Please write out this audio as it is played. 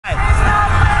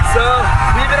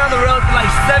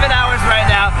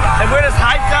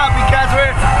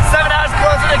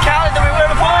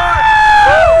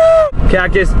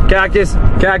Cactus, cactus,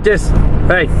 cactus.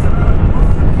 Hey.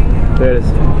 There it is.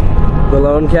 The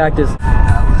lone cactus.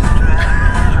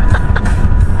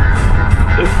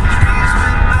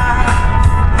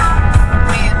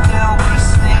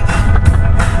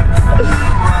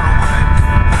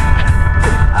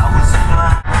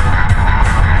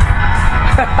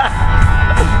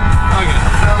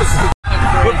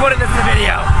 We're putting this in the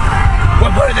video.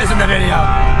 We're putting this in the video.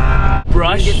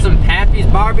 Brush. We can get some Pappy's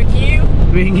barbecue.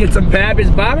 We can get some Pappy's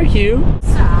barbecue.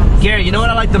 Garrett, you know what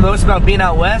I like the most about being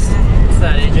out west? What's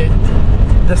that,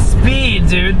 AJ? The speed,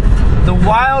 dude. The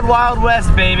wild, wild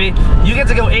west, baby. You get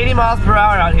to go 80 miles per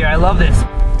hour out here. I love this.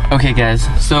 Okay guys,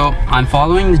 so I'm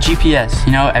following the GPS.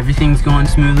 You know, everything's going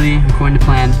smoothly, according to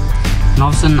plan. And all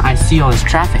of a sudden I see all this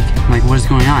traffic. I'm like, what is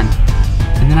going on?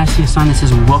 And then I see a sign that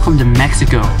says, welcome to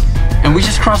Mexico. And we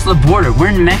just crossed the border. We're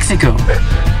in Mexico.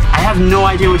 I have no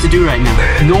idea what to do right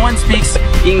now. No one speaks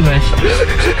English.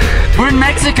 We're in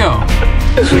Mexico.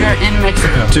 We are in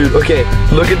Mexico. Dude, okay,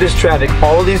 look at this traffic.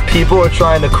 All of these people are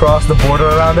trying to cross the border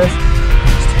around us.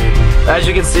 As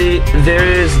you can see, there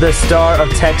is the Star of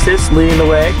Texas leading the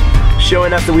way,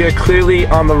 showing us that we are clearly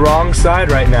on the wrong side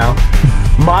right now,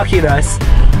 mocking us.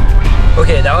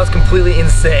 Okay, that was completely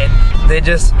insane. They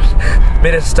just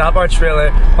made us stop our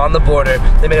trailer on the border.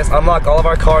 They made us unlock all of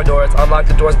our car doors, unlock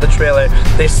the doors of the trailer.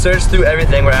 They searched through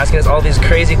everything. We're asking us all these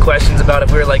crazy questions about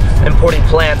if we were like importing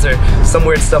plants or some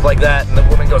weird stuff like that. And the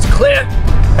woman goes, clear!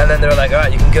 And then they're like, all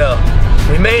right, you can go.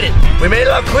 We made it. We made it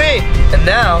out clean. And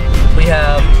now we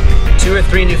have 2 or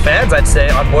 3 new fans, I'd say,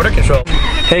 on border control.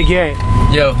 Hey, Garrett.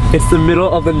 Yo. It's the middle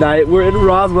of the night. We're in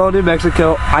Roswell, New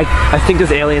Mexico. I think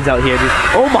there's aliens out here, dude.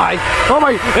 Oh my,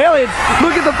 aliens!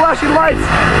 Look at the flashing lights!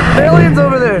 Aliens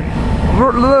over there!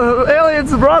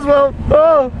 Aliens in Roswell!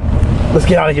 Oh! Let's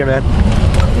get out of here, man.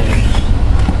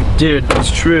 Dude,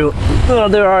 it's true. Oh,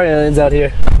 there are aliens out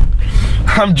here.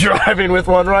 I'm driving with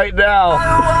one right now.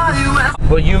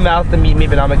 Well, you mouth the meet me,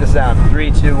 but I'll make the sound.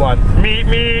 3, 2, 1. Meet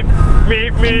me,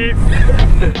 meet me.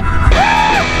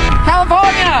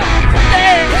 California!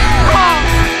 Hey, come on!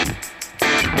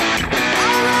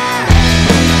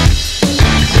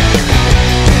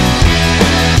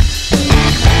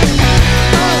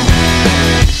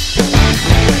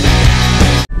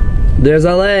 There's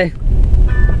LA.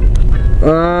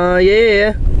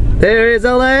 Yeah. There is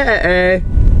LA.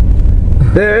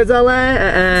 There's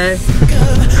LA.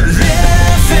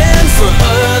 Living for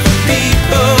other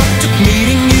people, took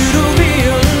meeting